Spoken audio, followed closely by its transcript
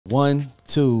1,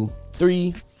 2,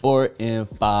 3, 4, and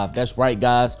 5. That's right,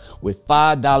 guys. With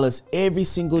 $5 every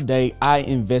single day, I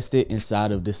invested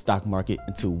inside of the stock market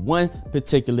into one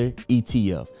particular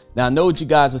ETF. Now, I know what you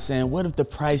guys are saying. What if the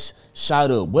price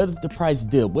shot up? What if the price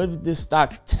dipped? What if this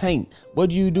stock tanked?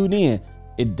 What do you do then?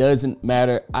 It doesn't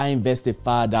matter. I invested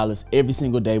 $5 every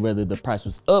single day, whether the price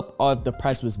was up or if the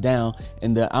price was down.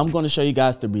 And I'm going to show you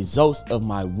guys the results of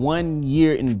my 1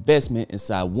 year investment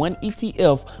inside one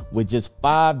ETF with just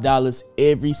 $5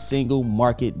 every single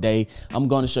market day. I'm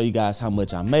going to show you guys how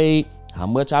much I made, how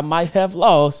much I might have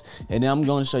lost, and then I'm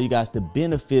going to show you guys the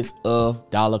benefits of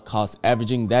dollar cost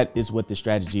averaging. That is what the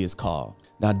strategy is called.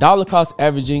 Now, dollar cost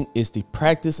averaging is the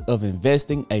practice of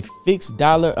investing a fixed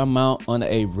dollar amount on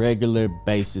a regular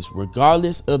basis,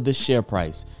 regardless of the share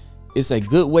price. It's a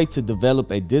good way to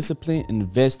develop a disciplined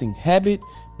investing habit,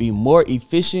 be more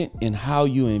efficient in how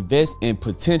you invest, and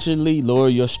potentially lower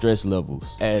your stress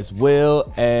levels, as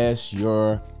well as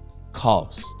your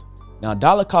cost. Now,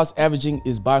 dollar cost averaging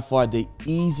is by far the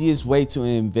easiest way to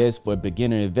invest for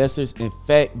beginner investors. In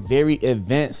fact, very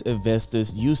advanced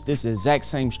investors use this exact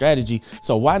same strategy.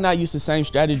 So why not use the same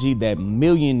strategy that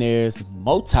millionaires,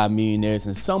 multimillionaires,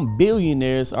 and some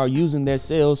billionaires are using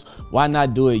themselves? Why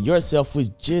not do it yourself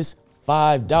with just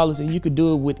 $5? And you could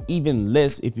do it with even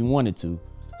less if you wanted to.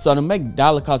 So to make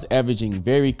dollar cost averaging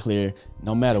very clear,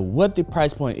 no matter what the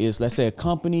price point is, let's say a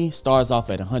company starts off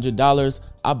at $100,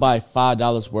 I buy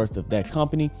 $5 worth of that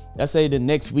company. Let's say the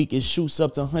next week it shoots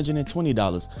up to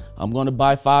 $120. I'm going to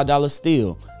buy $5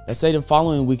 still. Let's say the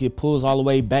following week it pulls all the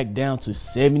way back down to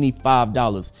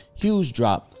 $75. Huge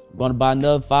drop. I'm going to buy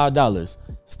another $5.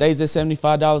 Stays at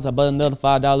 $75, I buy another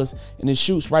 $5, and it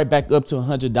shoots right back up to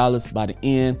 $100 by the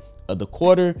end of the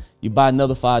quarter. You buy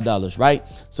another $5, right?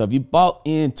 So if you bought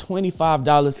in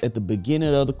 $25 at the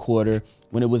beginning of the quarter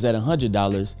when it was at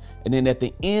 $100, and then at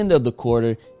the end of the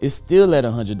quarter it's still at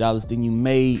 $100, then you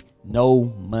made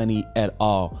no money at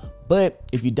all. But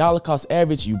if you dollar cost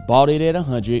average, you bought it at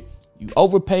 100, you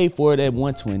overpaid for it at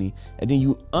 120, and then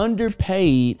you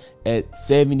underpaid at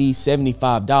 $70,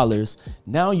 $75.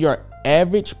 Now your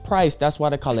average price, that's why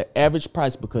they call it average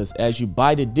price, because as you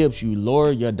buy the dips, you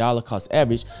lower your dollar cost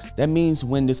average. That means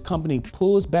when this company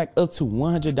pulls back up to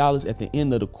 $100 at the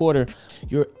end of the quarter,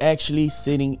 you're actually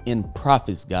sitting in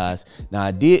profits, guys. Now, I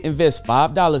did invest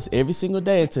 $5 every single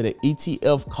day into the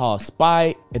ETF called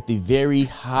SPY at the very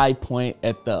high point,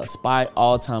 at the SPY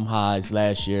all-time highs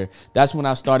last year. That's when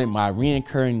I started my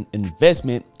recurring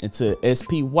investment into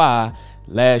SPY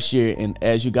last year. And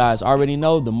as you guys already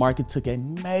know, the market took a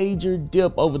major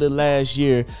dip over the last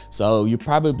year. So you're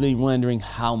probably wondering,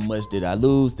 how much did I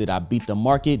lose? Did I beat the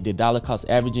market? Did dollar cost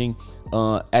averaging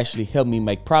actually help me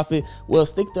make profit? Well,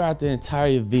 stick throughout the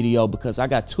entire video because I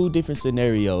got two different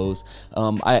scenarios.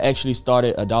 I actually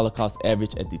started a dollar cost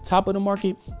average at the top of the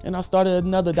market, and I started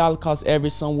another dollar cost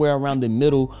average somewhere around the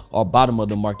middle or bottom of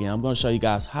the market. I'm going to show you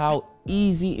guys how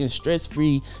easy and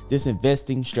stress-free this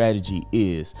investing strategy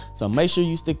is. So make sure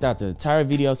you stick throughout the entire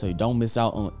video so you don't miss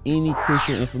out on any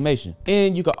crucial information.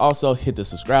 And you can also hit the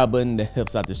subscribe button. That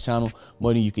helps out this channel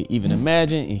more than you can even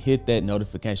imagine, and hit that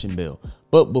notification bell.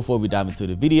 But before we dive into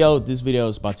the video, this video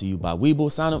is brought to you by Webull.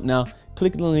 Sign up now,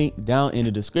 click the link down in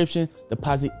the description,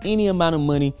 deposit any amount of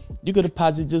money. You could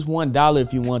deposit just $1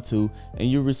 if you want to,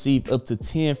 and you'll receive up to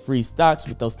 10 free stocks.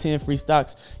 With those 10 free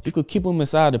stocks, you could keep them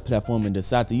inside the platform and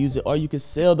decide to use it, or you could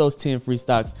sell those 10 free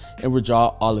stocks and withdraw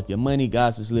all of your money.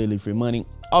 Guys, it's literally free money.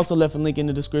 Also left a link in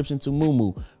the description to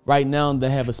Moomoo. Right now they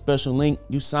have a special link.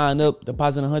 You sign up,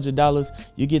 deposit $100,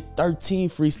 you get 13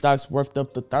 free stocks worth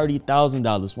up to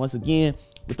 $30,000. Once again,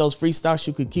 with those free stocks,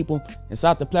 you could keep them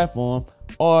inside the platform,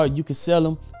 or you could sell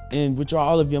them and withdraw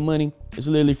all of your money. It's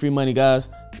literally free money, guys.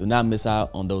 Do not miss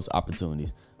out on those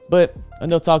opportunities. But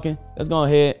enough talking, let's go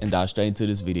ahead and dive straight into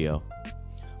this video.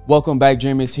 Welcome back,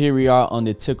 dreamers. Here we are on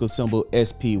the ticker symbol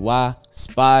SPY,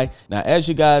 SPY. Now, as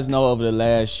you guys know, over the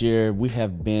last year, we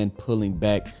have been pulling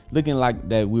back, looking like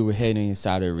that we were heading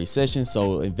inside a recession.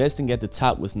 So investing at the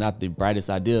top was not the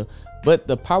brightest idea, but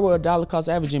the power of dollar cost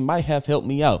averaging might have helped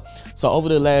me out. So over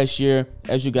the last year,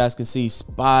 as you guys can see,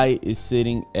 SPY is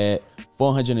sitting at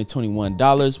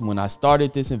 $421. When I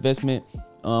started this investment,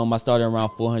 I started around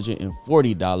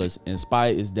 $440, and SPY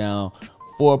is down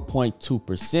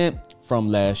 4.2% from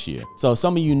last year. So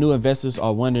some of you new investors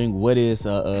are wondering, what is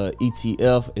a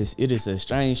ETF? It is an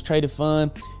exchange traded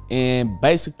fund, And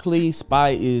basically SPY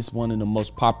is one of the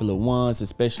most popular ones,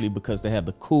 especially because they have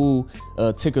the cool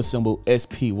ticker symbol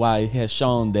SPY. It has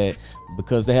shown that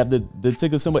because they have the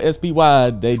ticker symbol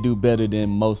SPY, they do better than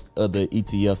most other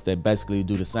ETFs that basically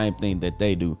do the same thing that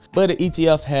they do. But the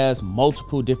ETF has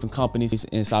multiple different companies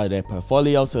inside of their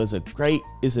portfolio, so it's an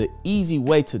easy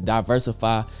way to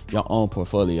diversify your own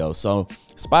portfolio. So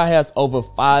SPY has over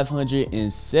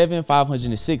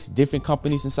 506 different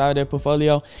companies inside their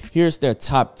portfolio. Here's their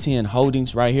top 10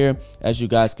 holdings right here. As you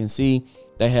guys can see,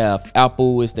 they have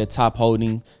Apple is their top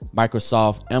holding,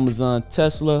 Microsoft, Amazon,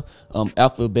 Tesla,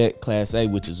 Alphabet Class A,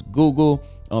 which is Google,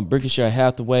 Berkshire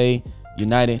Hathaway,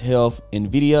 United Health,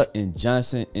 Nvidia, and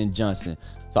Johnson & Johnson.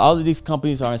 So all of these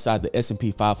companies are inside the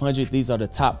S&P 500. These are the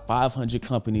top 500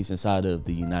 companies inside of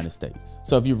the United States.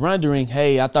 So if you're wondering,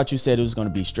 hey, I thought you said it was going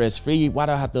to be stress-free. Why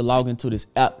do I have to log into this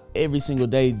app every single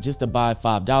day just to buy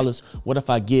 $5? What if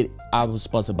I was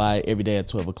supposed to buy it every day at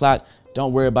 12 o'clock?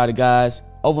 Don't worry about it, guys.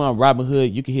 Over on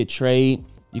Robinhood, you can hit trade,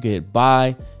 you can hit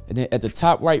buy, and then at the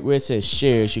top right where it says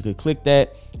shares, you could click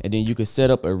that, and then you can set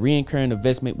up a recurring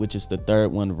investment, which is the third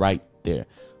one right there.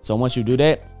 So once you do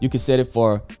that, you can set it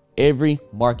for every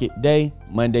market day,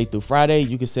 Monday through Friday.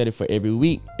 You can set it for every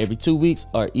week, every 2 weeks,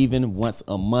 or even once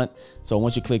a month. So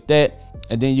once you click that,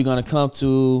 and then you're gonna come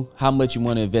to how much you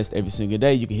want to invest every single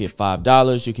day. You can hit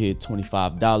 $5, you can hit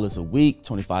 $25 a week,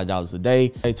 $25 a day,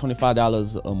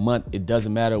 $25 a month. It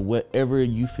doesn't matter, whatever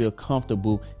you feel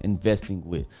comfortable investing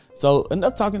with. So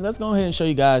enough talking, let's go ahead and show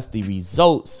you guys the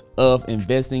results of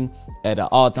investing at an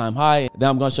all-time high. Then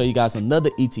I'm gonna show you guys another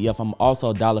ETF. I'm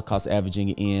also dollar cost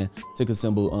averaging in, ticker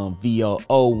symbol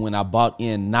VOO, when I bought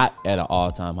in not at an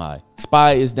all-time high.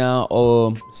 SPY is down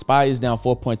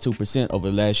 4.2% over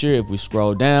last year. If we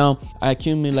scroll down, I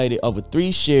accumulated over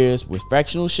 3 shares with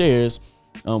fractional shares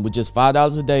with just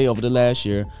 $5 a day over the last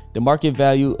year. The market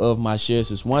value of my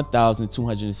shares is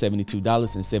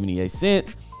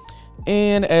 $1,272.78.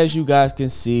 And as you guys can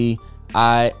see,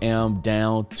 I am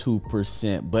down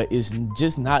 2%, but it's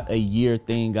just not a year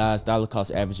thing, guys. Dollar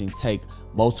cost averaging take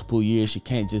multiple years. You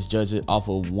can't just judge it off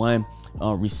of one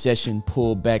recession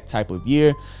pullback type of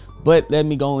year. But let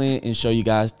me go in and show you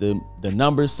guys the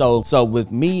numbers. So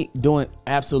with me doing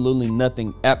absolutely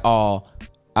nothing at all,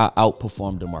 I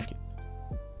outperformed the market.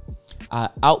 I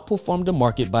outperformed the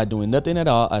market by doing nothing at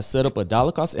all. I set up a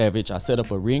dollar cost average. I set up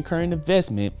a recurring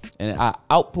investment, and I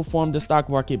outperformed the stock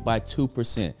market by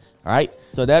 2%. All right.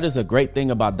 So that is a great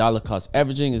thing about dollar cost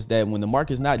averaging, is that when the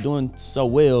market is not doing so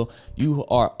well, you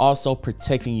are also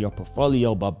protecting your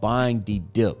portfolio by buying the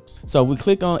dips. So we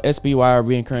click on SPY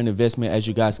recurring investment. As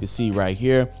you guys can see right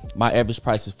here, my average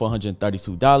price is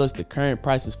 $432. The current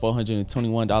price is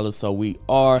 $421. So we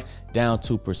are down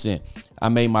 2%. I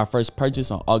made my first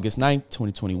purchase on August 9th,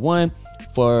 2021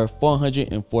 for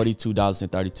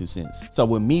 $442.32. So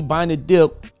with me buying a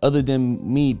dip, other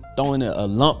than me throwing a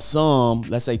lump sum,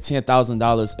 let's say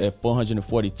 $10,000 at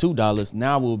 $442,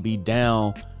 now we'll be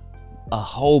down a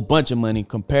whole bunch of money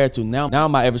compared to now. Now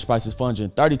my average price is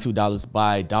 $432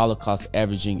 by dollar cost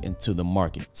averaging into the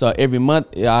market. So every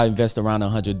month I invest around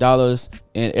 $100,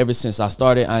 and ever since I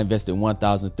started, I invested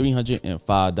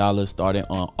 $1,305 starting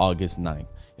on August 9th.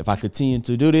 If I continue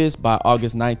to do this by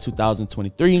August 9,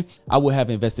 2023, I would have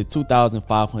invested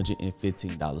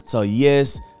 $2,515. So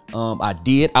yes, I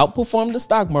did outperform the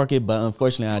stock market, but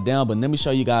unfortunately I'm down. But let me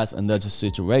show you guys another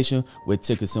situation with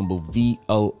ticker symbol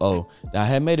VOO. Now, I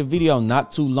had made a video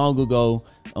not too long ago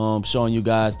showing you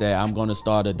guys that I'm going to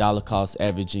start a dollar cost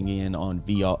averaging in on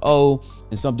VOO.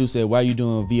 And some dude said, why are you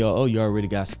doing VOO? You already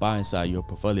got SPY inside your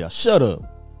portfolio. Shut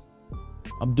up.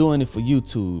 I'm doing it for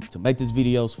YouTube to make these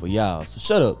videos for y'all. So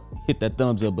shut up, hit that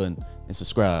thumbs up button and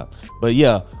subscribe. But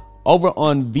yeah, over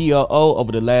on VOO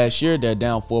over the last year, they're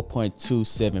down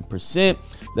 4.27%.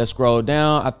 Let's scroll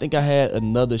down. I think I had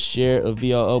another share of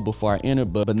VOO before I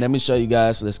entered, but let me show you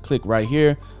guys. Let's click right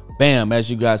here. Bam,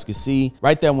 as you guys can see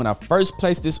right there, when I first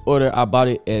placed this order, I bought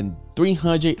it at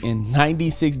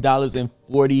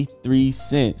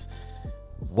 $396.43.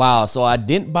 Wow, so I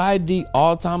didn't buy the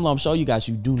all-time low. I'm showing you guys,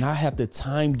 you do not have to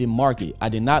time the market. I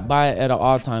did not buy it at an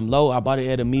all-time low. I bought it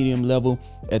at a medium level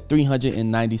at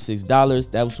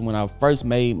 $396. That was when I first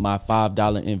made my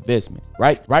 $5 investment.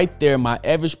 Right there, my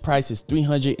average price is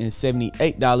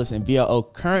 $378, and VOO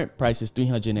current price is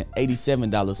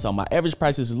 $387. So my average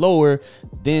price is lower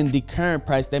than the current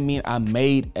price. That means I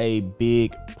made a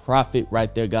big profit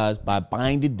right there, guys, by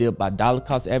buying the dip, by dollar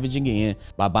cost averaging in,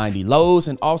 by buying the lows,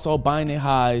 and also buying it high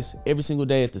highs every single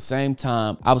day at the same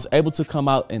time. I was able to come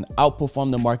out and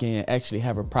outperform the market and actually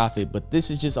have a profit, but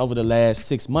this is just over the last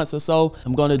 6 months or so.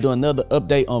 I'm going to do another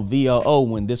update on VOO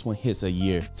when this one hits a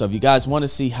year. So if you guys want to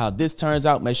see how this turns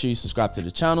out, make sure you subscribe to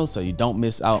the channel so you don't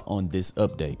miss out on this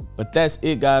update. But that's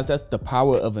it, guys. That's the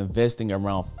power of investing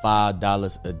around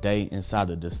 $5 a day inside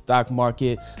of the stock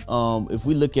market. If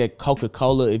we look at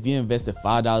Coca-Cola, if you invested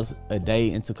 $5 a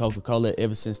day into Coca-Cola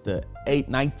ever since the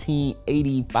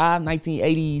 1985,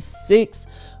 1986,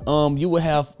 you will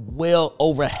have well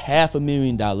over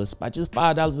 $500,000 by just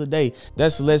 $5 a day.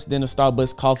 That's less than a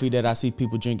Starbucks coffee that I see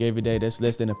people drink every day. That's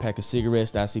less than a pack of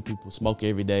cigarettes that I see people smoke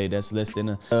every day. That's less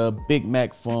than a Big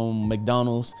Mac from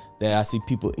McDonald's that I see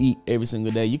people eat every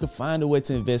single day. You can find a way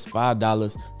to invest $5,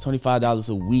 $25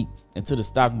 a week into the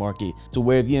stock market, to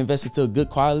where if you invest into a good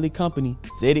quality company,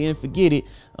 set it and forget it,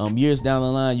 years down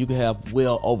the line, you can have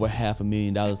well over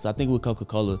 $500,000. So I think with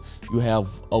Coca-Cola, you have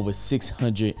over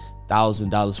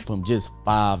 $600,000 from just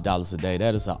 $5 a day.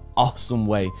 That is an awesome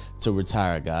way to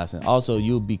retire, guys. And also,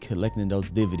 you'll be collecting those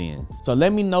dividends. So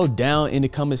let me know down in the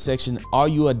comment section, are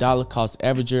you a dollar cost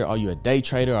averager? Are you a day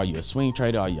trader? Are you a swing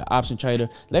trader? Are you an option trader?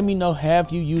 Let me know,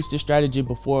 have you used this strategy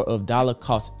before of dollar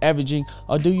cost averaging,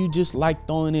 or do you just like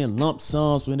throwing in lump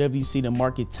sums whenever you see the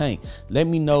market tank? Let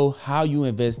me know how you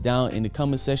invest down in the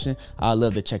comment section. I'd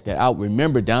love to check that out.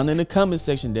 Remember, down in the comment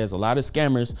section, there's a lot of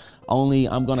scammers. Only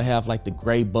I'm gonna have like the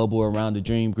gray bubble around the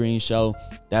Dream Green show.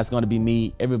 That's gonna be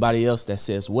me. Everybody else that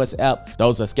says WhatsApp,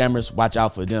 those are scammers. Watch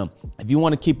out for them. If you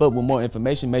want to keep up with more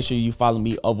information, make sure you follow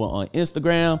me over on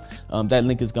Instagram. That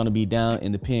link is gonna be down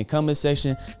in the pinned comment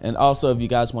section. And also, if you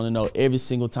guys want to know every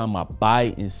single time I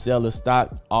buy and sell a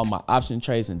stock, all my option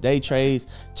trades and day trades,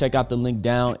 check out the link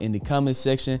down in the comment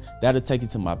section. That'll take you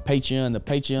to my Patreon. The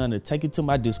Patreon will take you to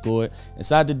my Discord.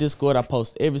 Inside the Discord, I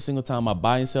post every single time I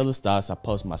buy and sell the stocks. I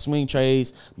post my swing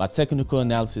trades, my technical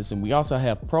analysis, and we also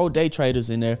have pro day traders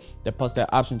in there that post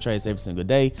their option trades every single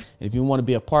day. And if you want to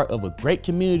be a part of a great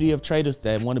community of traders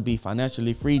that want to be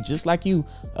financially free just like you,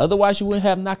 otherwise you would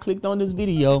have not clicked on this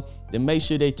video, then make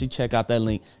sure that you check out that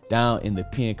link down in the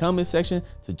pinned comment section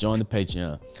to join the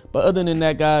Patreon. But other than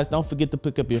that, guys, don't forget to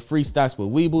pick up your free stocks with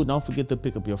Weeble. Don't forget to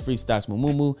pick up your free stocks with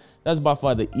Mumu. That's by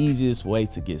far the easiest way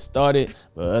to get started.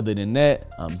 But other than that,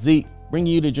 I'm Zeke,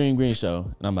 bringing you the Dream Green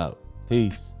Show, and I'm out.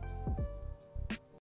 Peace.